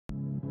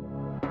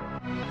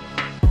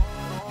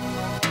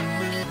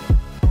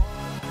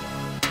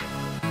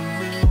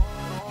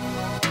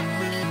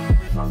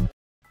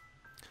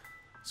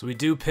So we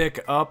do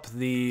pick up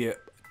the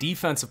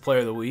Defensive Player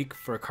of the Week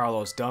for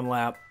Carlos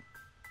Dunlap.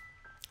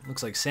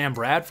 Looks like Sam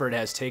Bradford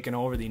has taken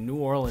over the New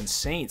Orleans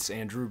Saints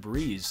and Drew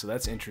Brees, so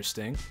that's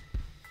interesting.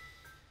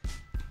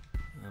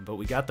 But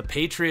we got the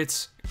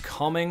Patriots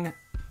coming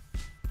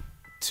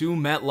to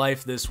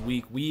MetLife this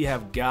week. We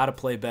have got to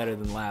play better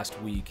than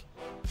last week.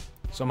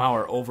 Somehow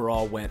our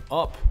overall went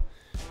up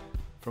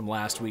from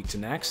last week to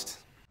next.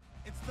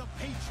 It's the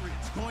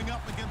Patriots going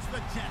up against the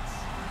Jets.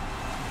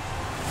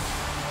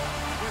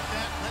 With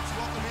that, let's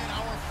welcome in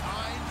our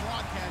fine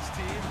broadcast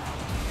team.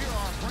 Here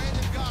are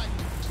Brandon Guy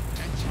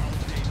and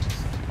Charles Davis.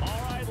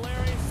 All right,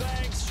 Larry,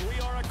 thanks. We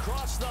are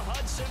across the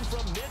Hudson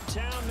from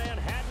Midtown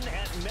Manhattan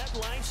at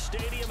MetLife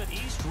Stadium in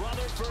East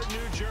Rutherford,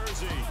 New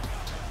Jersey.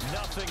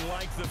 Nothing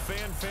like the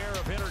fanfare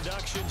of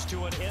introductions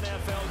to an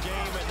NFL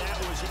game, and that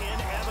was in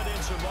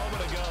evidence a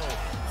moment ago.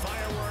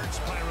 Fireworks,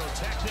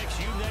 pyrotechnics,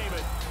 you name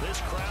it.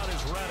 This crowd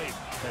is ready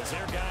as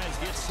their guys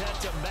get set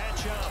to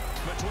match up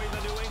between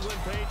the New England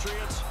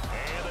Patriots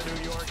and the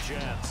New York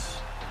Jets.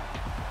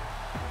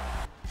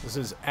 This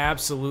is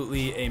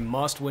absolutely a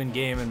must-win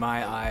game in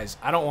my eyes.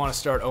 I don't want to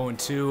start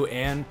 0-2,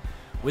 and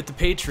with the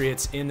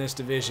Patriots in this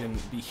division,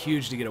 it'd be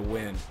huge to get a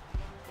win.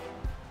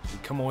 We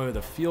come away with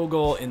a field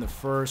goal in the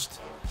first,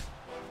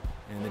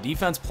 and the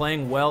defense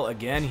playing well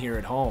again here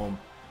at home.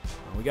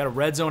 We got a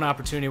red zone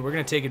opportunity. We're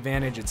going to take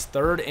advantage. It's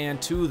 3rd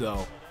and 2,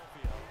 though.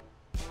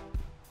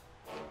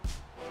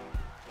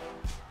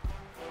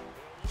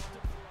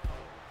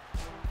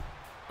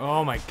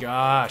 Oh, my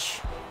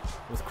gosh.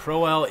 With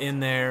Crowell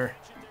in there.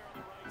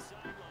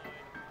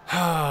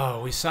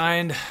 We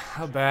signed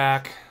a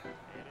back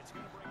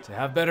to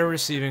have better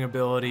receiving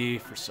ability.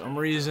 For some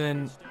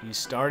reason, he's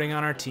starting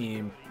on our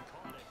team.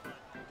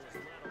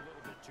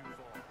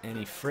 And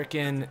he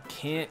frickin'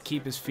 can't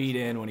keep his feet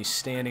in when he's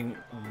standing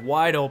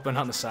wide open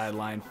on the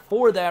sideline.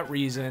 For that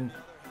reason,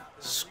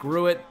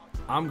 screw it.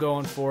 I'm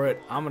going for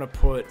it. I'm going to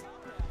put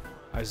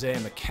Isaiah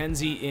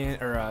McKenzie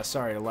in, or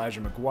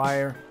Elijah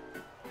McGuire.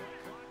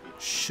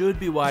 Should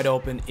be wide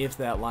open if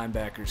that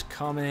linebacker's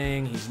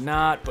coming. He's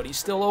not, but he's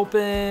still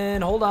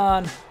open. Hold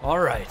on. All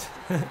right.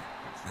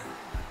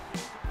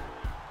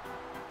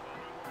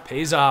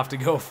 Pays off to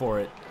go for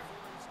it.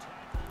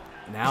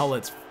 Now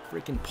let's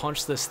freaking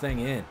punch this thing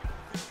in.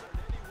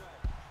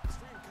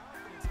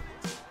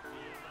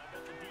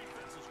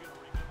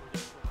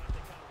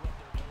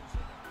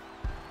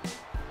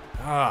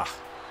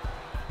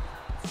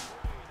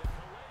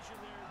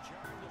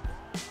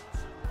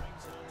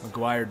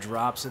 McGuire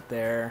drops it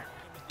there.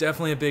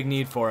 Definitely a big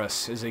need for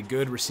us is a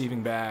good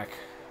receiving back.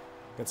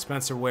 Got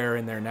Spencer Ware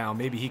in there now.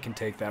 Maybe he can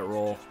take that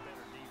role.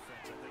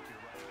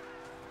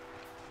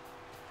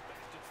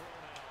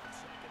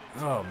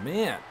 Oh,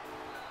 man.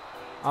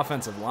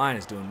 Offensive line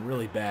is doing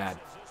really bad.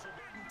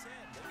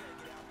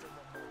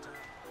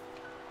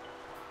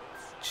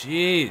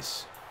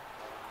 Jeez.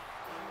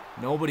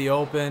 Nobody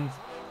open.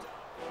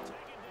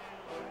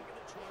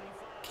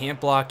 Can't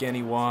block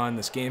anyone.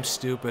 This game's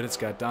stupid. It's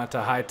got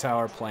Donta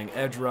Hightower playing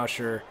edge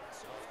rusher.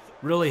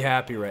 Really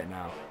happy right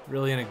now.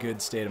 Really in a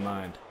good state of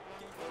mind.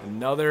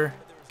 Another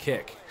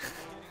kick.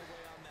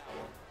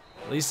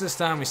 At least this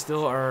time we're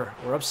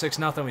up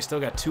 6-0. We still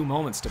got 2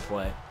 moments to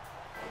play.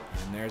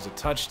 And there's a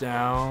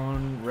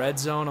touchdown. Red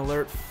zone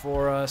alert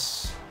for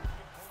us.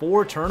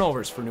 4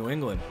 turnovers for New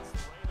England.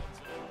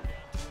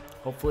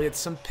 Hopefully it's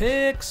some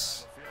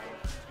picks.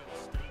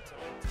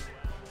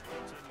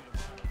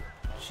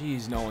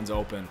 Jeez, no one's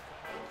open.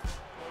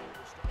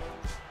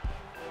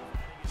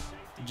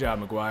 Good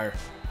job, McGuire.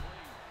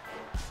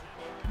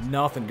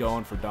 Nothing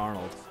going for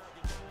Darnold.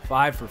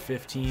 5 for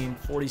 15,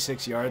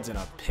 46 yards and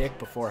a pick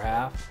before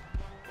half.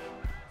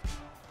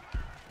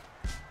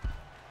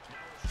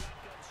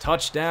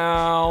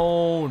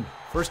 Touchdown!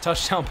 First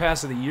touchdown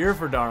pass of the year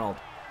for Darnold.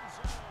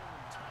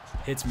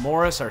 Hits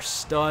Morris, our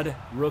stud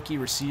rookie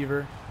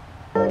receiver.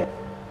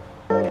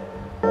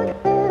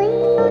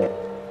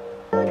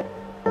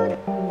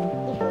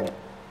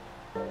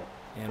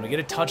 Get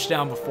a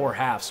touchdown before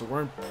half, so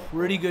we're in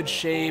pretty good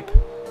shape.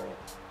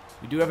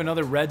 We do have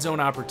another red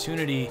zone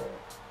opportunity.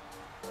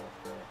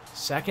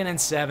 2nd and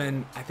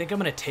 7. I think I'm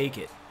going to take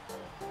it.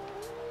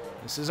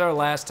 This is our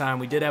last time.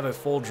 We did have a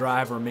full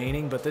drive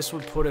remaining, but this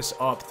would put us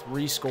up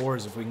 3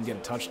 scores if we can get a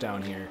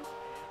touchdown here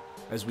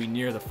as we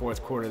near the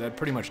 4th quarter. That'd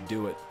pretty much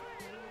do it.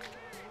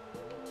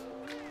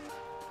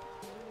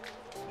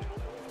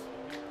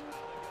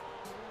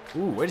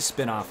 Ooh, way to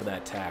spin off of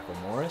that tackle,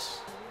 Morris.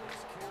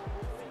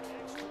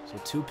 So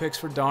 2 picks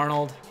for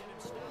Darnold.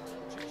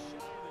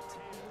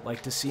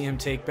 Like to see him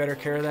take better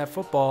care of that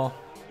football.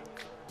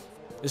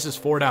 This is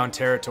 4-down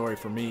territory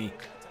for me.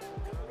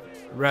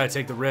 I'd rather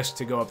take the risk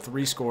to go up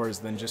 3 scores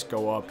than just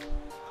go up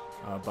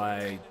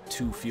by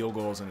 2 field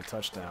goals and a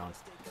touchdown.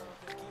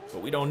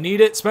 But we don't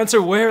need it.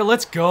 Spencer Ware,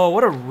 let's go.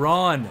 What a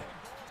run.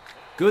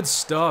 Good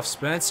stuff,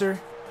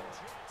 Spencer.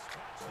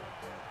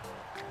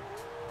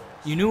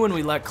 You knew when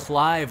we let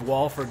Clive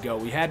Walford go,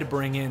 we had to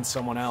bring in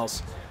someone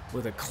else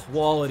with a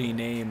quality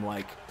name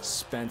like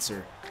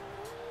Spencer.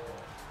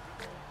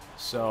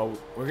 So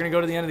we're going to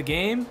go to the end of the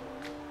game.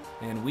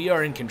 And we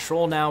are in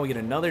control now. We get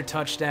another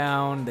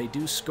touchdown. They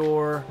do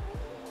score.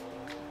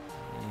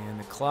 And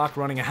the clock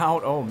running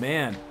out. Oh,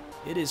 man.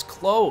 It is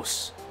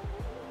close.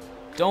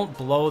 Don't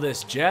blow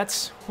this,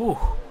 Jets. Whew.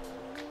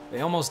 They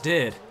almost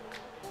did.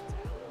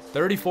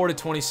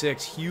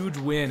 34-26. Huge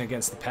win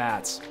against the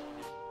Pats.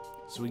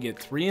 So we get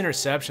 3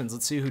 interceptions.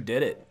 Let's see who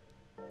did it.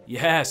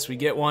 Yes, we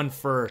get one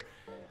for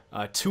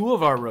 2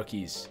 of our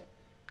rookies.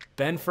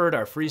 Benford,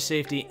 our free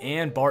safety,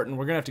 and Barton.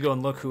 We're going to have to go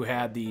and look who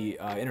had the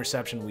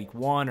interception week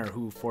 1 or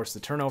who forced the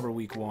turnover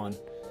week 1.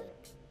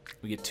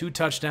 We get 2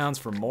 touchdowns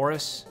for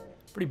Morris.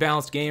 Pretty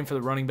balanced game for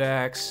the running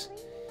backs.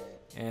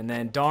 And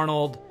then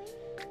Darnold,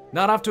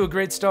 not off to a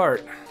great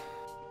start,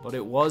 but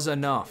it was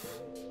enough.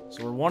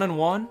 So we're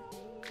 1-1.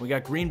 We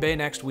got Green Bay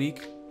next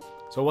week.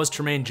 So it was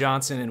Tremaine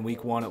Johnson in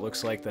week 1, it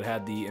looks like, that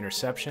had the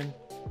interception.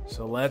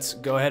 So let's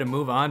go ahead and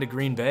move on to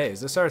Green Bay.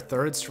 Is this our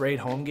 3rd straight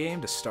home game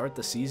to start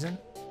the season?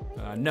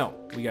 No,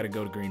 we got to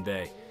go to Green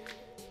Bay.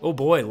 Oh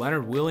boy,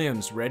 Leonard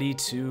Williams ready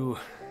to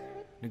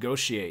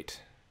negotiate.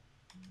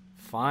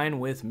 Fine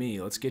with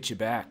me. Let's get you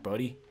back,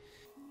 buddy.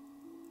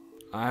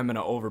 I'm going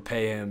to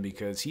overpay him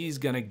because he's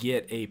going to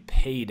get a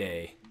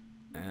payday.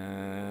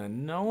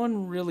 No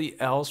one really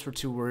else we're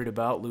too worried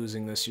about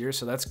losing this year,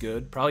 so that's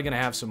good. Probably going to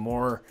have some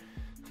more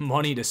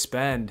money to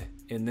spend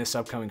in this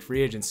upcoming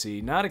free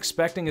agency. Not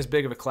expecting as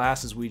big of a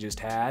class as we just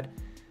had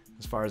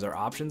as far as our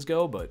options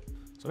go, but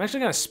so I'm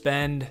actually going to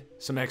spend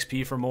some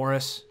XP for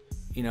Morris.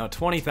 You know,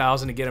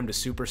 $20,000 to get him to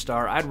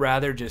superstar. I'd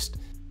rather just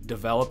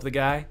develop the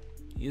guy.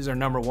 He's our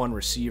 #1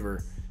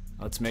 receiver.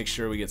 Let's make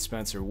sure we get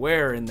Spencer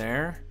Ware in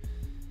there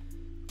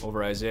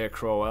over Isaiah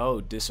Crowell,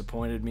 who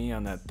disappointed me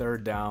on that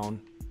 3rd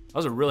down. That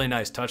was a really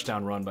nice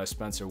touchdown run by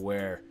Spencer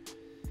Ware.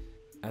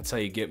 That's how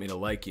you get me to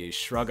like you. You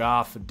shrug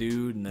off a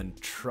dude and then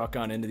truck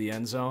on into the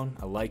end zone.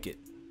 I like it.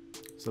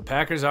 So the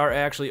Packers are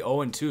actually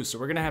 0-2, so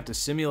we're going to have to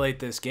simulate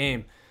this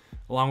game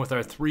along with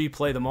our 3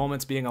 play the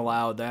moments being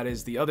allowed. That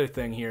is the other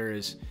thing here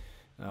is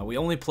we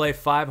only play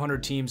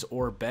 500 teams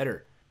or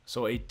better.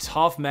 So a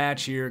tough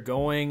match here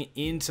going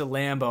into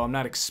Lambeau. I'm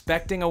not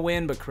expecting a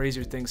win, but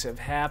crazier things have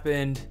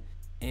happened.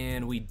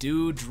 And we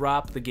do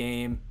drop the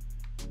game.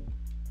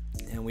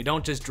 And we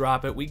don't just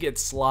drop it. We get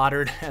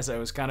slaughtered, as I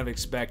was kind of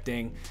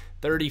expecting.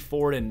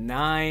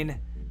 34-9.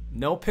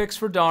 No picks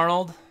for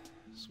Darnold.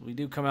 So we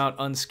do come out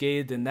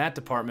unscathed in that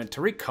department.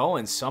 Tariq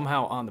Cohen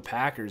somehow on the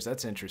Packers.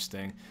 That's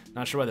interesting.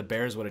 Not sure why the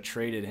Bears would have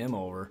traded him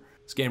over.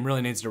 This game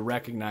really needs to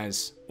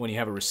recognize when you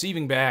have a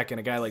receiving back and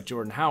a guy like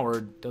Jordan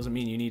Howard, doesn't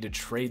mean you need to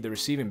trade the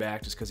receiving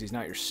back just because he's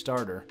not your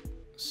starter.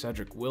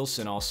 Cedric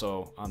Wilson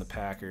also on the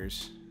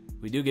Packers.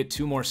 We do get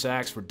 2 more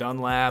sacks for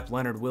Dunlap.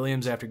 Leonard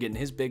Williams after getting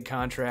his big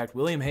contract.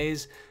 William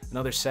Hayes,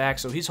 another sack.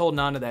 So he's holding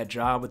on to that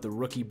job with the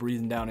rookie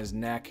breathing down his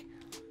neck.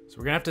 So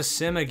we're going to have to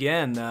sim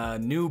again.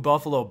 New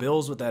Buffalo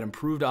Bills with that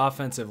improved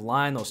offensive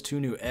line. Those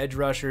 2 new edge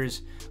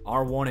rushers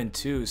are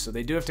 1-2. So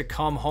they do have to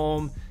come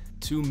home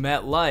to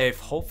MetLife.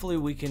 Hopefully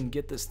we can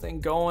get this thing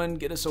going,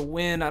 get us a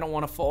win. I don't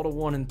want to fall to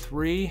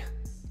 1-3.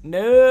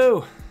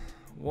 No!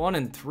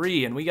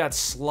 1-3, and we got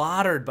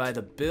slaughtered by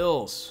the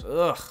Bills.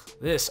 Ugh,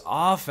 this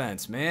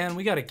offense, man.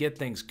 We got to get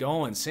things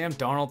going. Sam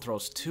Darnold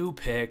throws 2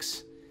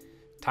 picks.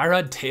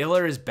 Tyrod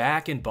Taylor is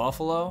back in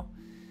Buffalo.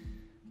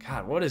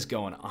 God, what is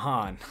going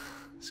on?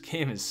 This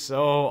game is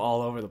so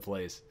all over the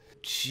place.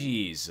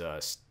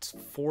 Jesus,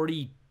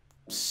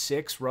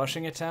 46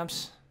 rushing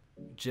attempts.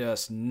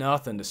 Just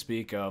nothing to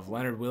speak of.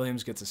 Leonard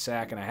Williams gets a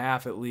sack and a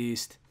half at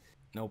least.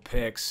 No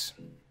picks.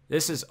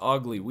 This is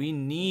ugly. We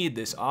need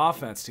this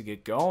offense to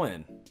get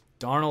going.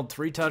 Darnold,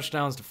 3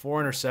 touchdowns to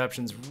 4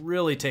 interceptions,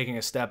 really taking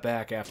a step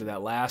back after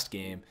that last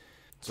game.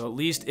 So at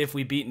least if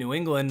we beat New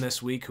England this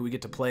week, who we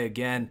get to play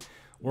again,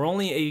 we're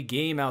only a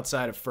game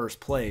outside of first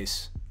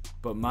place.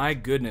 But my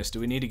goodness, do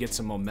we need to get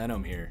some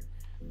momentum here.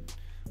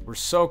 We're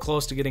so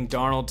close to getting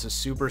Darnold to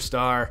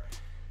superstar.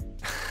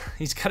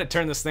 He's got to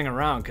turn this thing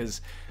around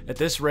because at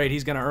this rate,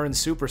 he's going to earn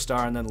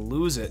superstar and then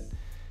lose it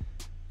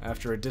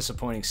after a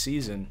disappointing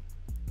season.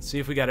 See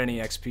if we got any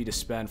XP to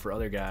spend for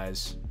other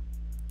guys.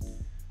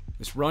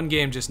 This run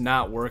game just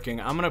not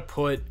working. I'm going to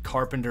put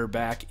Carpenter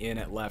back in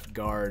at left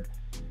guard.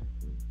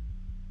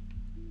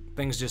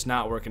 Things just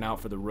not working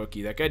out for the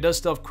rookie. That guy does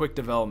still have quick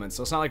development,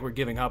 so it's not like we're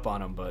giving up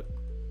on him, but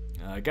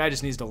the guy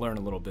just needs to learn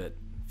a little bit.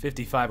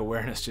 55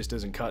 awareness just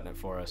isn't cutting it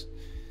for us.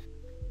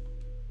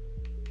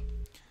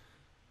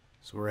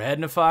 So we're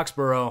heading to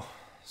Foxborough.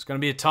 It's going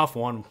to be a tough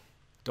one.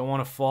 Don't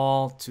want to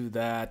fall to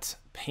that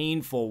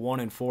painful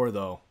 1-4,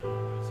 though.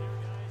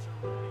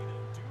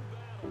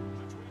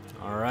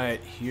 All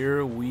right,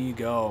 here we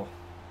go.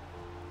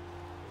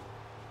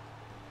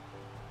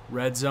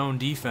 Red zone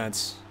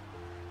defense.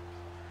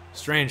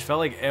 Strange, felt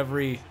like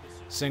every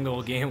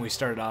single game we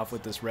started off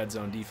with this red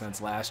zone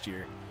defense last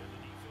year.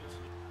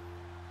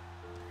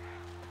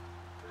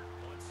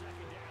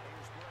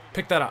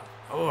 Pick that up.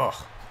 Ugh.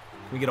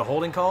 Can we get a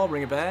holding call?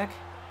 Bring it back?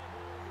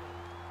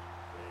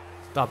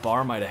 Thought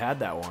Barr might have had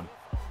that one.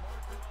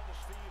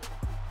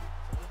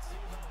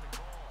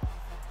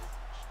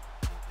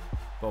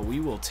 But we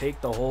will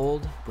take the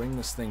hold, bring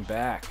this thing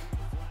back.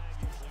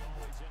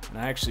 And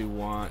I actually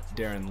want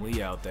Darren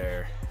Lee out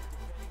there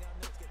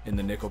in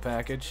the nickel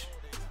package.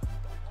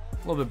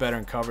 A little bit better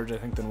in coverage, I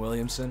think, than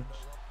Williamson.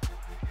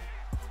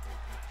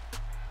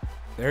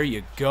 There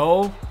you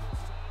go.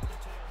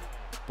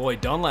 Boy,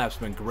 Dunlap's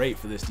been great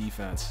for this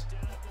defense.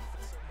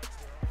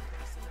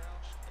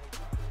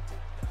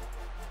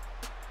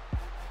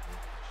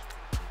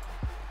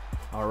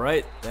 All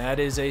right, that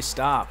is a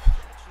stop.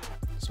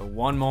 So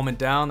 1 moment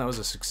down, that was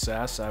a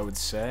success, I would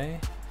say.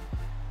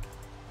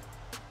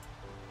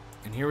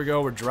 And here we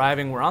go, we're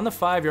driving. We're on the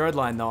 5-yard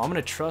line, though. I'm going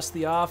to trust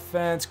the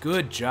offense.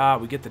 Good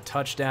job. We get the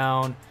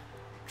touchdown.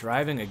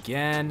 Driving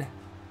again.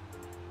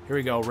 Here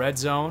we go, red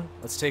zone.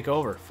 Let's take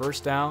over.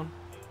 First down.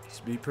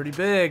 This would be pretty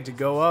big to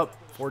go up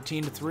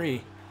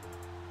 14-3.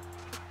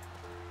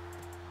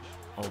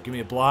 Oh, give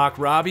me a block,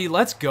 Robbie.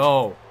 Let's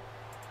go.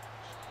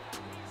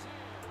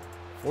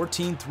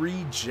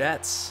 14-3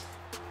 Jets.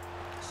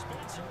 So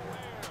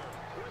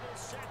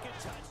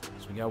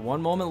we got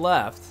 1 moment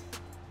left.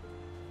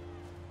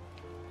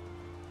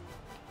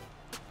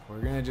 We're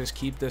going to just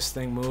keep this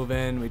thing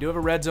moving. We do have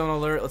a red zone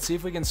alert. Let's see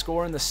if we can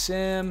score in the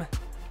sim.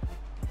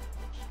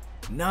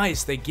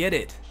 Nice, they get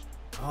it.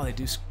 Oh, they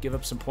do give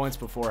up some points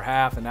before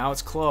half, and now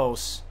it's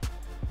close.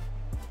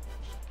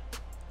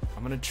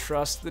 I'm going to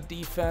trust the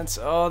defense.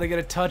 Oh, they get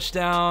a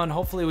touchdown.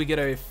 Hopefully we get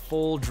a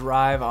full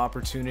drive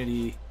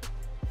opportunity.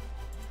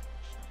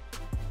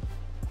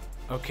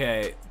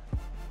 Okay.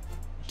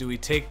 Do we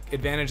take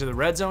advantage of the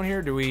red zone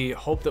here? Do we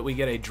hope that we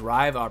get a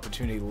drive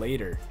opportunity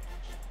later?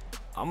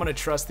 I'm going to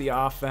trust the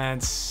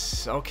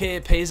offense. Okay,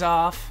 it pays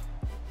off.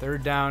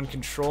 Third down,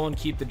 control and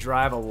keep the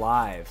drive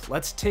alive.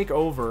 Let's take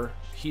over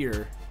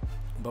here,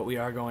 but we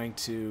are going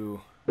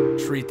to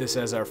treat this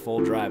as our full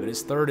drive. It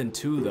is 3rd and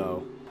 2,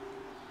 though.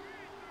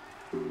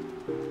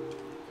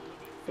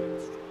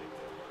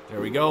 There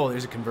we go.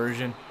 There's a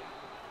conversion.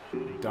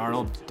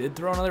 Darnold did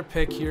throw another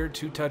pick here.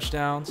 2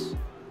 touchdowns.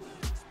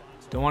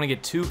 Don't want to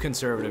get too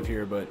conservative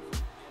here, but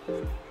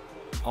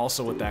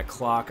also with that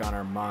clock on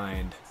our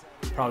mind.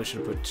 Probably should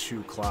have put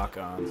 2 clock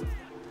on.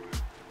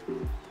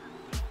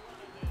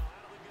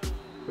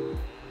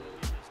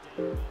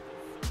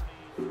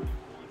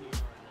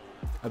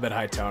 I bet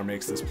Hightower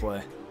makes this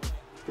play.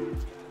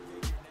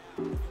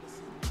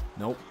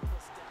 Nope.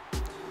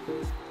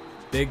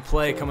 Big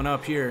play coming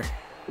up here.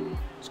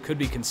 This could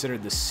be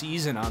considered the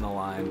season on the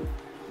line.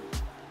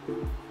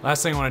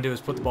 Last thing I want to do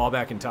is put the ball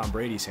back in Tom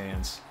Brady's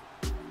hands.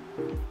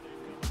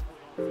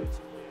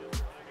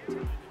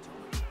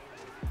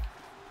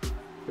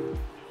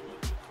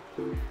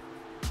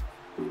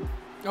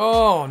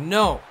 Oh,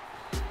 no.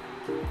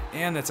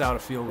 And that's out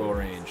of field goal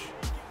range.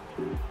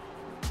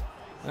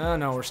 Oh,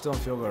 no, we're still in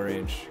field goal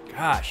range.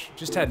 Gosh,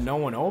 just had no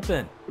one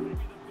open.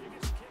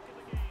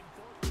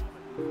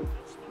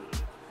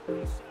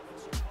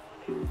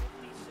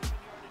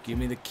 Give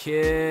me the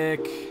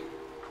kick.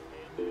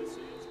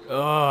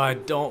 Oh, I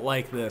don't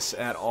like this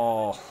at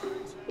all.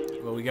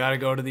 But we got to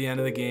go to the end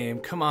of the game.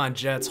 Come on,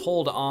 Jets,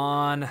 hold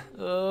on.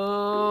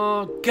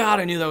 Oh, God,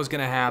 I knew that was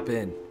going to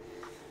happen.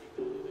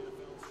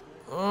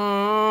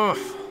 Oh.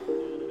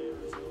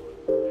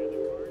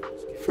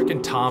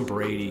 Freaking Tom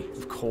Brady,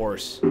 of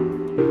course.